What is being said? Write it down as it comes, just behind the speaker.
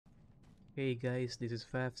Hey guys, this is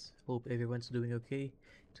Fafs. Hope everyone's doing okay.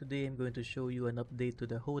 Today I'm going to show you an update to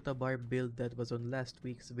the HotA barb build that was on last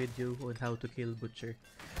week's video on how to kill Butcher.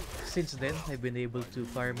 Since then, I've been able to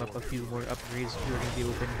farm up a few more upgrades during the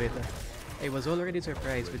open beta. I was already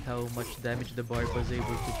surprised with how much damage the barb was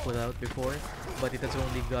able to put out before, but it has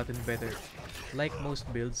only gotten better. Like most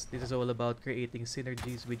builds, this is all about creating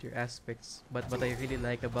synergies with your aspects, but what I really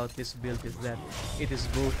like about this build is that it is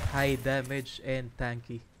both high damage and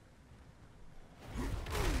tanky.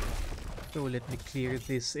 So let me clear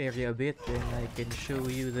this area a bit and I can show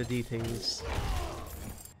you the details.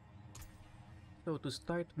 So to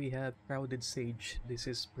start, we have Crowded Sage. This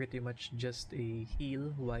is pretty much just a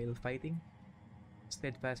heal while fighting.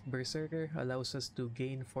 Steadfast Berserker allows us to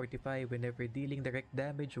gain Fortify whenever dealing direct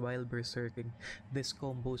damage while berserking. This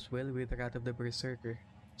combos well with Wrath of the Berserker.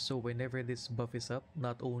 So whenever this buff is up,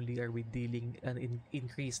 not only are we dealing an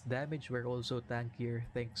increased damage, we're also tankier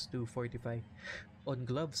thanks to Fortify. On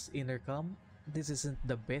Gloves Intercom, this isn't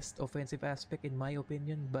the best offensive aspect in my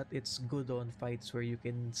opinion, but it's good on fights where you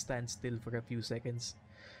can stand still for a few seconds.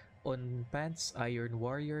 On Pants Iron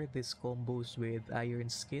Warrior, this combos with Iron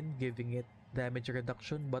Skin, giving it damage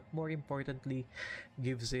reduction, but more importantly,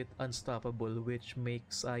 gives it Unstoppable, which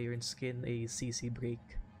makes Iron Skin a CC break.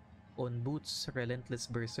 On Boots, Relentless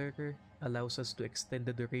Berserker allows us to extend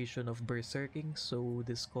the duration of berserking, so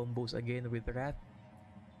this combos again with Wrath.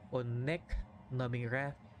 On Neck, Numbing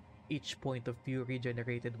Wrath, each point of fury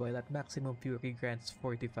generated while at maximum fury grants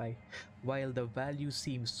Fortify. While the value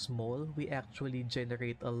seems small, we actually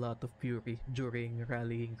generate a lot of fury during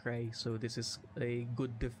Rallying Cry, so this is a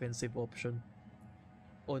good defensive option.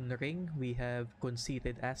 On Ring, we have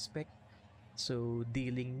Conceited Aspect, so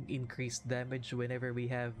dealing increased damage whenever we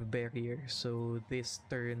have Barrier, so this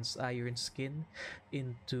turns Iron Skin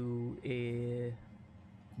into a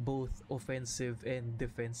both offensive and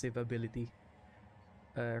defensive ability.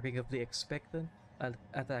 Ring of the Expectant,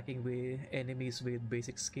 attacking with enemies with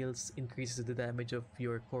basic skills increases the damage of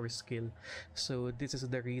your core skill. So this is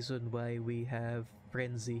the reason why we have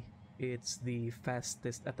Frenzy. It's the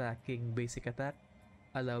fastest attacking basic attack,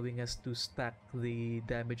 allowing us to stack the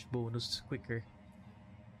damage bonus quicker.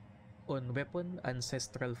 On Weapon,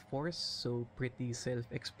 Ancestral Force, so pretty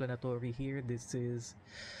self-explanatory here.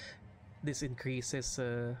 This increases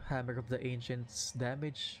Hammer of the Ancients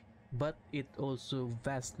damage, but it also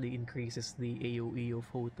vastly increases the AoE of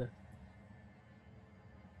HotA.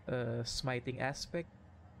 Smiting Aspect,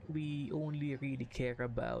 we only really care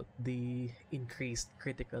about the increased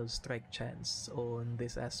critical strike chance on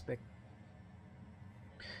this aspect.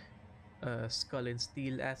 Skull and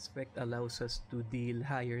Steel Aspect allows us to deal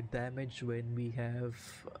higher damage when we have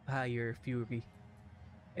higher fury.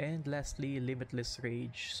 And lastly, Limitless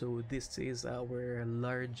Rage. So this is our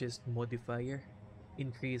largest modifier,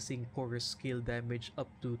 increasing core skill damage up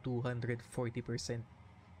to 240%.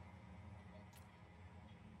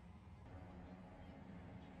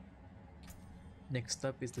 Next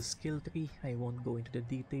up is the skill tree. I won't go into the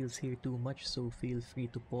details here too much, so feel free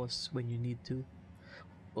to pause when you need to.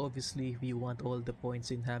 Obviously, we want all the points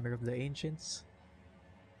in Hammer of the Ancients.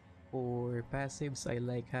 For passives, I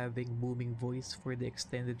like having Booming Voice for the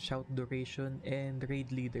extended shout duration and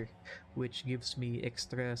Raid Leader, which gives me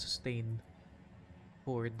extra sustain.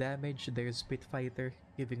 For damage, there's Spitfighter,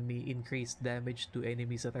 giving me increased damage to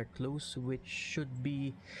enemies that are close, which should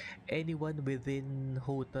be anyone within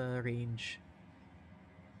HotA range.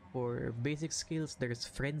 For basic skills, there's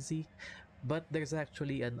Frenzy, but there's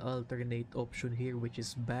actually an alternate option here, which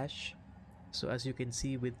is Bash. So as you can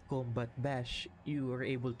see with Combat Bash, you are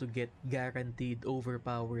able to get guaranteed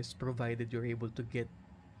overpowers provided you're able to get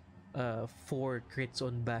 4 crits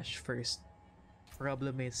on Bash first.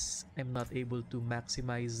 Problem is, I'm not able to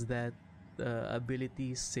maximize that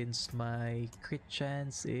ability since my crit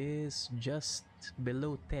chance is just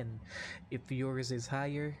below 10. If yours is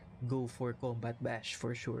higher, go for Combat Bash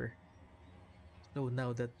for sure. So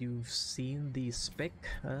now that you've seen the spec,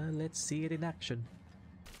 let's see it in action.